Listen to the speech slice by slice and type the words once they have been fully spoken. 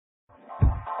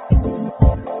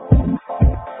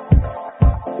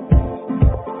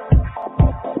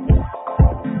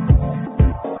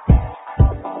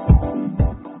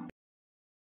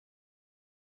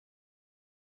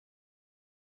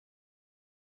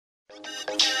This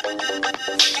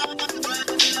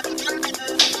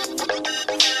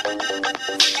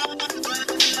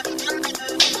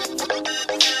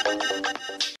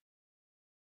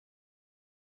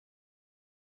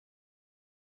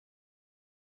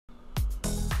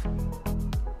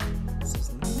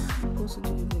is not supposed to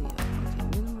do a video. Okay,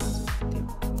 minimize it.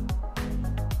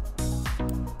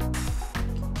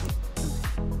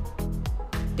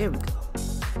 There we go.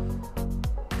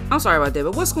 I'm sorry about that,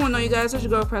 but what's going on, you guys? It's your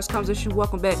girl, DepressedComposition.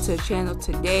 Welcome back to the channel.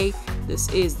 Today, this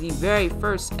is the very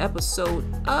first episode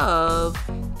of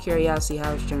Curiosity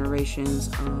House Generations.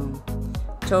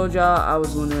 Told y'all I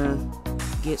was gonna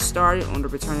get started on the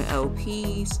return of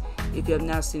LPs. If you have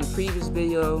not seen the previous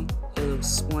video, it'll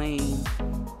explain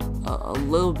a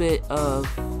little bit of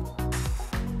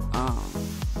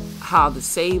how the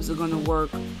saves are gonna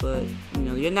work, but you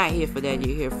know, you're not here for that.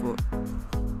 You're here for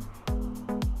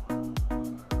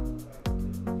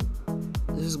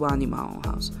this is why I need my own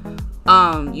house.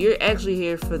 You're actually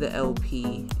here for the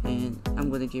LP, and I'm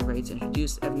gonna get ready to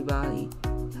introduce everybody.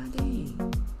 God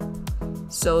dang.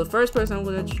 So the first person I'm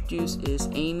gonna introduce is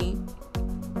Amy.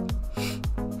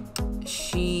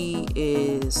 She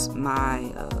is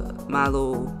my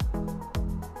little.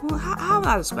 Well, how would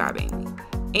I describe Amy?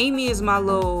 Amy is my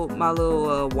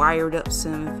little wired up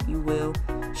sim, if you will.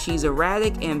 She's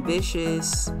erratic,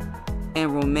 ambitious,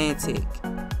 and romantic,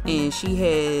 and she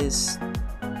has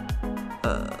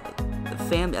the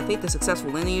family. I think the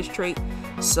successful lineage trait.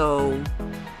 So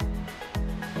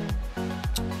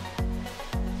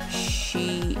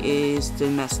she is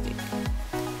domestic.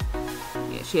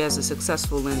 Yeah, she has a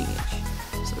successful lineage.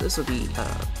 So this will be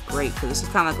great, because this is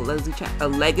kind of like a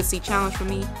legacy challenge for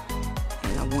me,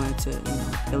 and I wanted to, you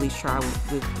know, at least try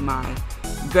with my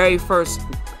very first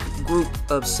group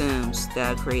of Sims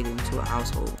that I created into a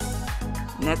household.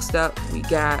 Next up, we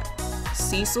got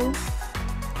Cecil.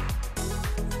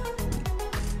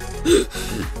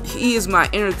 He is my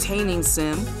entertaining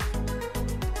Sim.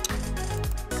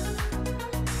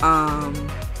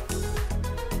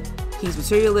 He's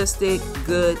materialistic,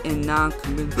 good, and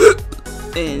non-committal.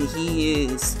 And he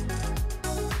is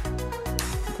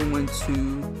going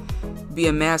to be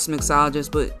a master mixologist,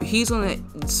 but he's gonna,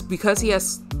 because he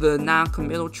has the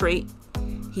non-committal trait,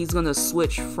 he's gonna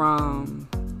switch from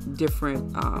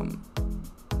different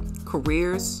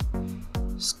careers.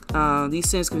 These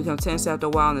Sims can become tense after a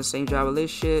while in the same job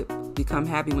relationship, become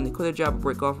happy when they quit a job or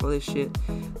break off a relationship,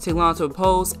 take long to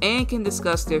propose, and can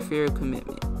discuss their fear of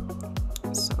commitment.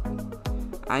 So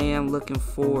I am looking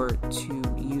forward to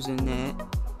using that.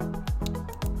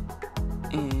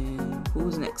 And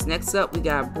who's next? Next up, we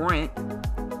got Brent.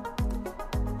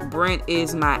 Brent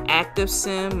is my active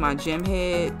Sim, my gym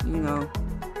head. You know,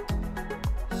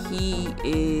 he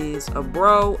is a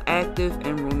bro, active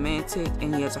and romantic,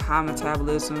 and he has a high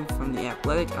metabolism from the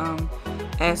athletic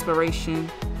aspiration.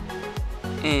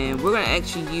 And we're gonna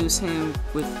actually use him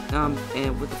with and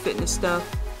with the fitness stuff.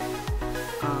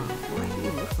 Why do he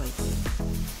look like that?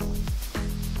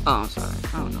 Oh, I'm sorry.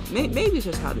 I don't know. Maybe it's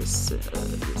just how this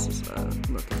is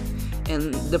looking.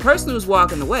 And the person who's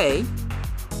walking away,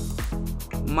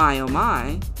 my oh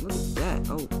my, look at that.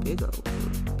 Oh,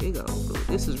 big O.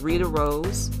 This is Rita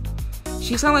Rose.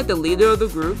 She's kind of like the leader of the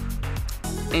group,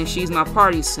 and she's my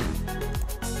party Sim.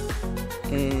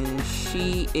 And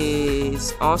she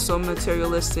is also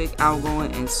materialistic,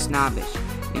 outgoing, and snobbish.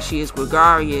 And she is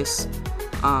gregarious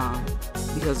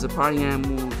because of the party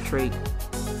animal trait.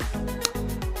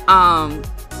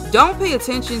 Don't pay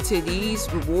attention to these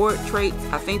reward traits.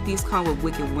 I think these come with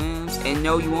wicked whims. And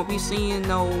no, you won't be seeing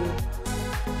no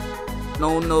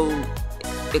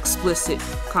explicit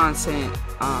content.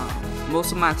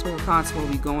 Most of my explicit content will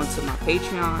be going to my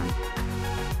Patreon.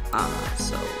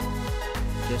 So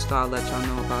just thought I'd let y'all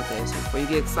know about that. So before you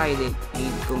get excited,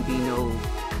 ain't gonna be no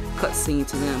cutscene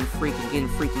to them getting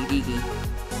freaky deaky.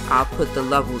 I'll put the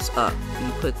levels up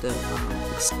and put the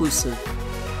exclusive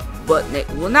butt neck.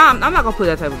 Well, now I'm not gonna put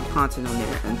that type of content on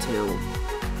there until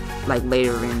like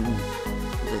later in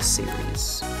the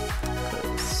series.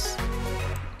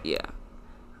 Yeah.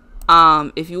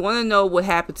 If you want to know what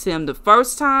happened to him the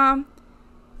first time,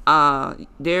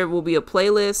 there will be a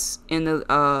playlist in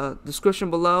the description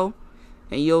below,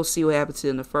 and you'll see what happened to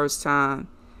him the first time,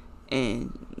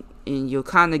 and you'll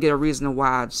kind of get a reason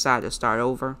why I decided to start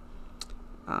over.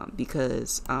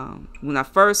 Because when I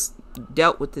first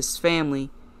dealt with this family,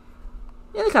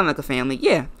 yeah, they're kind of like a family.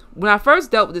 Yeah, when I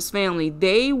first dealt with this family,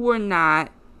 they were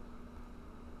not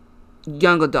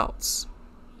young adults.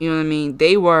 You know what I mean?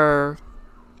 They were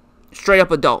straight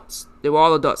up adults. They were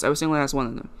all adults, every single last one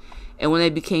of them. And when they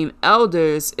became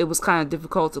elders, it was kind of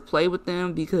difficult to play with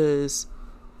them because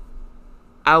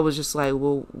I was just like,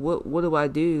 well, what do I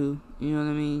do? You know what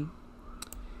I mean?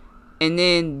 And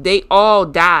then they all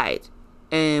died.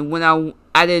 And when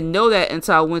I didn't know that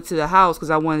until I went to the house, because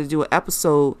I wanted to do an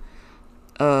episode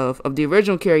of the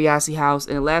original Curiosity House,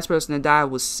 and the last person that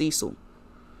died was Cecil.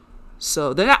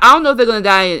 So then I don't know if they're gonna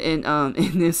die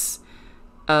in this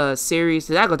series.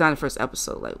 Did I go down in the first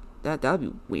episode? Like that'd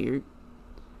be weird.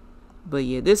 But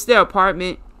yeah, this is their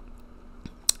apartment.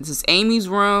 This is Amy's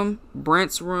room,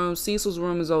 Brent's room, Cecil's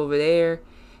room is over there,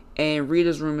 and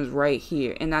Rita's room is right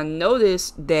here. And I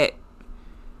noticed that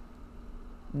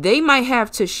they might have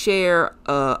to share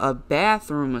a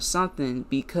bathroom or something,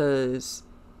 because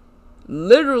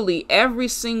literally every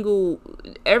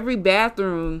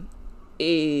bathroom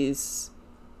is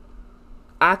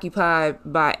occupied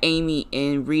by Amy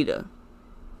and Rita.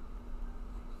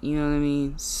 You know what I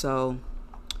mean? So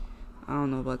I don't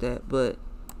know about that, but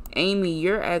Amy,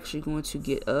 you're actually going to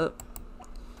get up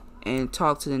and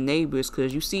talk to the neighbors,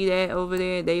 because you see that over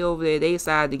there? They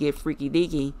decided to get freaky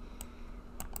deaky.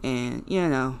 And, you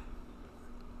know,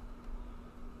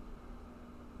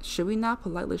 should we knock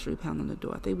politely or should we pound on the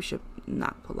door? I think we should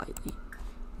knock politely,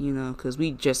 you know, because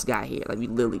we just got here. Like, we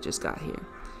literally just got here.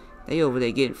 They over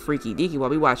there getting freaky deaky while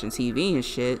we watching TV and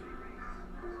shit.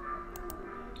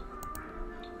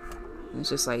 It's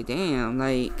just like, damn,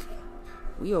 like,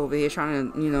 we over here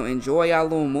trying to, you know, enjoy our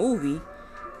little movie,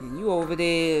 and you over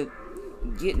there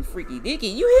getting freaky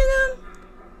deaky. You hear them?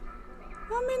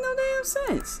 That made no damn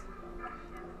sense.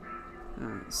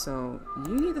 Alright, so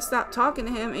you need to stop talking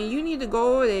to him, and you need to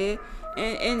go over there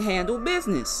and handle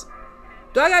business.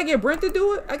 Do I gotta get Brent to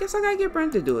do it? I guess I gotta get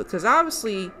Brent to do it, because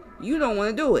obviously you don't want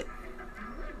to do it.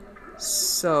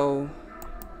 So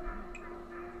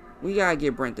we gotta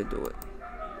get Brent to do it.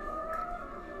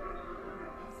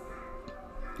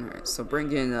 Alright, so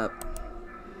bring it up,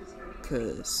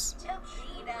 because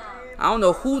I don't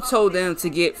know who told them to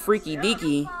get freaky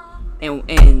deaky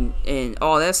and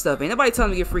all that stuff. Ain't nobody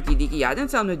telling him to get freaky deaky. I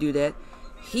didn't tell him to do that.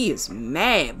 He is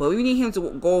mad, but we need him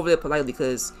to go over there politely,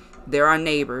 because they're our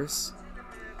neighbors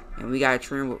and we gotta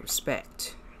treat them with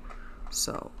respect.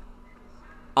 So,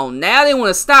 oh, now they want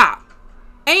to stop.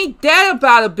 Ain't that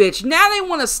about a bitch? Now they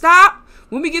want to stop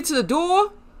when we get to the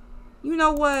door. You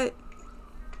know what?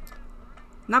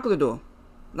 Knock on the door.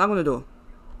 Knock on the door.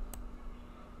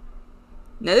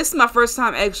 Now, this is my first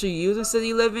time actually using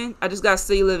City Living. I just got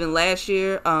City Living last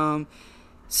year.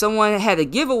 Someone had a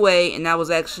giveaway, and I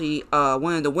was actually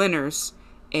one of the winners.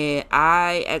 And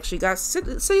I actually got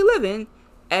City Living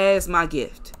as my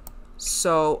gift.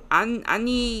 So, I'm gonna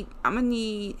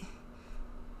need...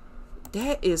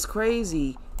 That is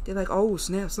crazy. They're like, oh,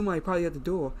 snap, somebody probably at the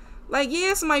door. Like,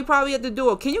 yeah, somebody probably at the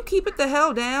door. Can you keep it the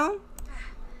hell down?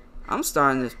 I'm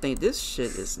starting to think this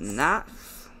shit is not...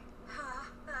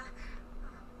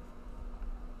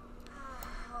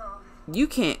 You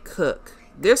can't cook.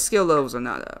 Their skill levels are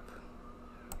not up.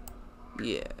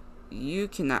 Yeah, you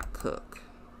cannot cook.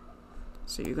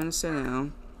 So you're gonna sit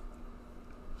down.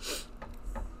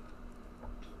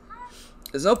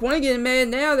 There's no point in getting mad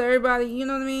now to everybody. You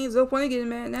know what I mean? There's no point in getting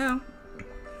mad now.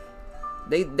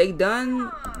 They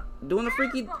done doing the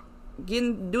freaky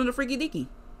deaky.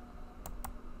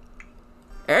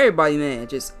 Everybody, man,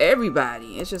 just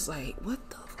everybody. It's just like, what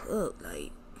the fuck,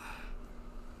 like,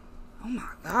 oh my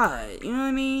god, you know what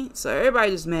I mean? So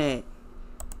everybody just mad.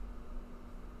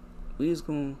 This is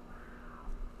gonna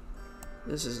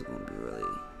be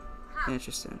really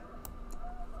interesting.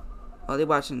 Oh, they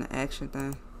watching the action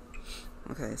thing.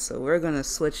 Okay, so we're gonna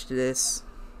switch to this.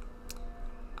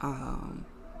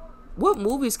 What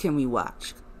movies can we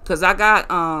watch? Cause I got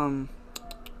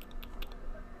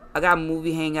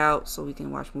movie hangout, so we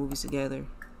can watch movies together.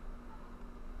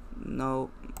 No,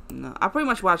 I pretty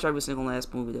much watched every single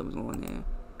last movie that was on there,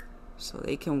 so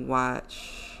they can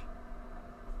watch.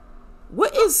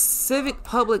 What is Civic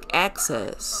Public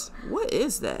Access? What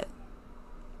is that?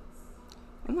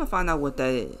 I'm gonna find out what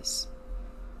that is.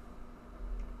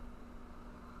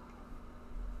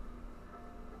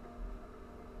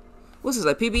 What's this,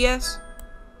 like PBS?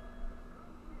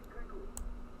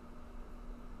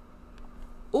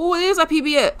 Oh, it is like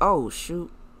PBS. Oh, shoot.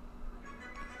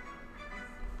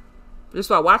 Just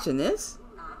start watching this?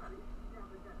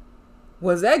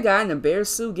 Was that guy in the bear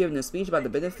suit giving a speech about the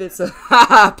benefits of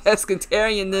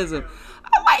pescatarianism?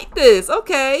 I like this.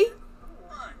 Okay.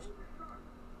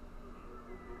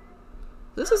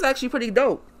 This is actually pretty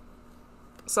dope.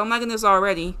 So I'm liking this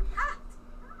already.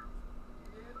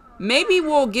 Maybe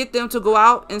we'll get them to go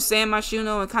out in San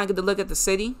Myshuno and kind of get to look at the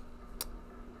city.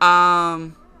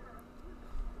 Oh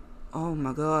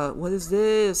my god, what is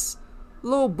this?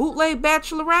 Little bootleg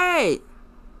bachelorette.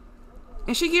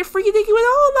 And she get freaky dicky with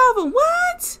all of them.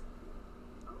 What?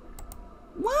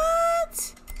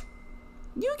 What?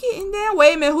 You getting down?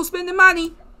 Wait a minute. Who's spending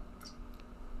money?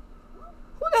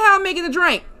 Who the hell making the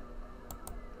drink?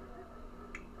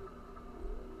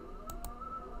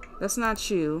 That's not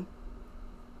you.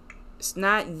 It's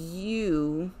not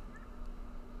you.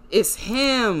 It's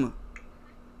him.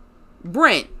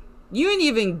 Brent, you didn't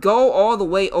even go all the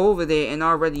way over there and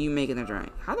already you making a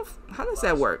drink. How does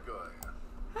that work?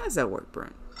 How does that work,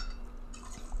 Brent?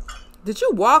 Did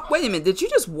you walk? Wait a minute. Did you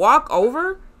just walk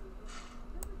over?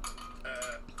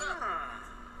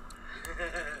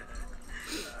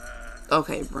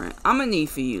 Okay, Brent. I'm gonna need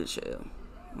for you to chill.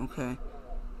 Okay.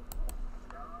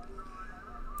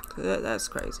 That's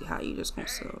crazy. How you just gonna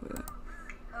sit over there?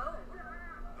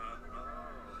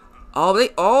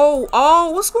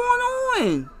 Oh, what's going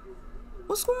on?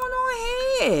 What's going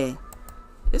on here?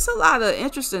 It's a lot of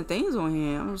interesting things on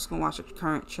here. I'm just gonna watch the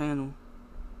current channel.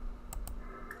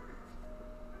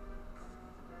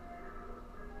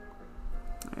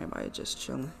 Everybody just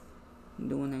chilling,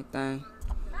 doing their thing.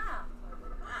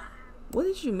 What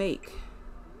did you make?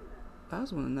 I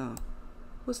just wanna know.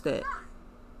 What's that?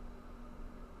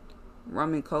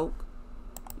 Rum and Coke?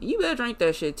 You better drink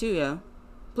that shit too, yo.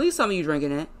 Please tell me you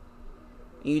drinking that.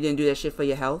 You didn't do that shit for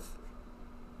your health.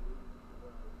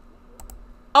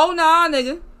 Oh nah,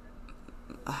 nigga.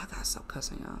 Oh, I gotta stop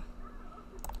cussing, y'all.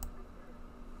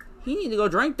 He need to go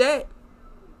drink that.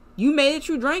 You made it,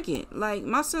 you drink it. Like,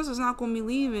 my sister's not gonna be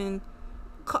leaving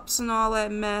cups and all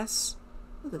that mess.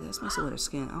 Look at this, messing with her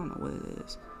skin. I don't know what it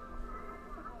is.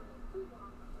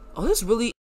 Oh, this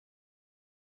really...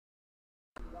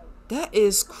 That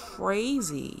is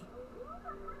crazy.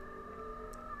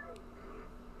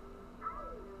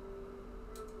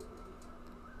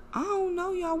 I don't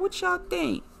know, y'all. What y'all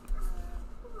think?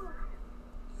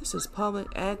 This is public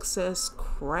access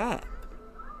crap.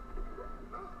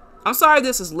 I'm sorry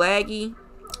this is laggy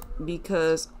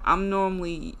because I'm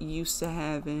normally used to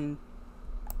having...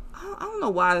 I don't know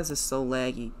why this is so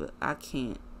laggy, but I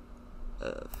can't.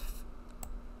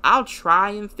 I'll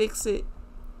try and fix it.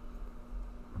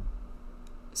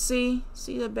 See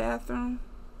the bathroom?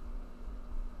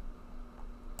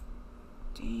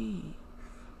 Dang.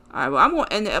 Alright, well, I'm gonna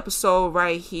end the episode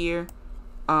right here.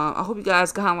 I hope you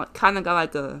guys kind of got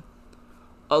like a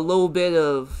little bit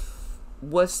of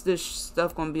what's this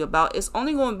stuff gonna be about. It's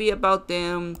only gonna be about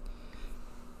them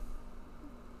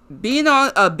being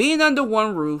under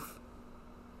one roof,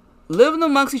 living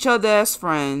amongst each other as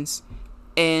friends,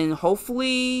 and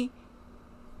hopefully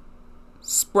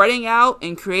spreading out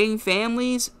and creating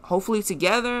families, hopefully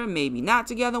together, maybe not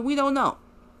together, we don't know.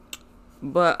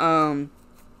 But in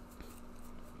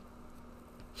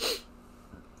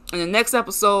the next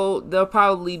episode, they'll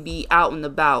probably be out and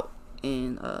about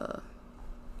in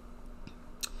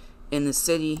the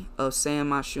city of San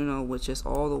Myshuno, which is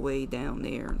all the way down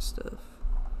there and stuff.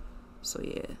 So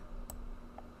yeah,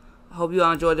 I hope you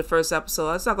all enjoyed the first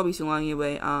episode. It's not gonna be too long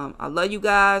anyway. I love you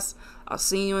guys. I'll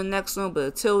see you in the next one, but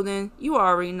until then, you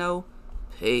already know.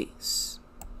 Peace.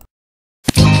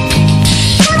 I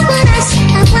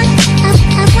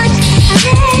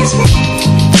want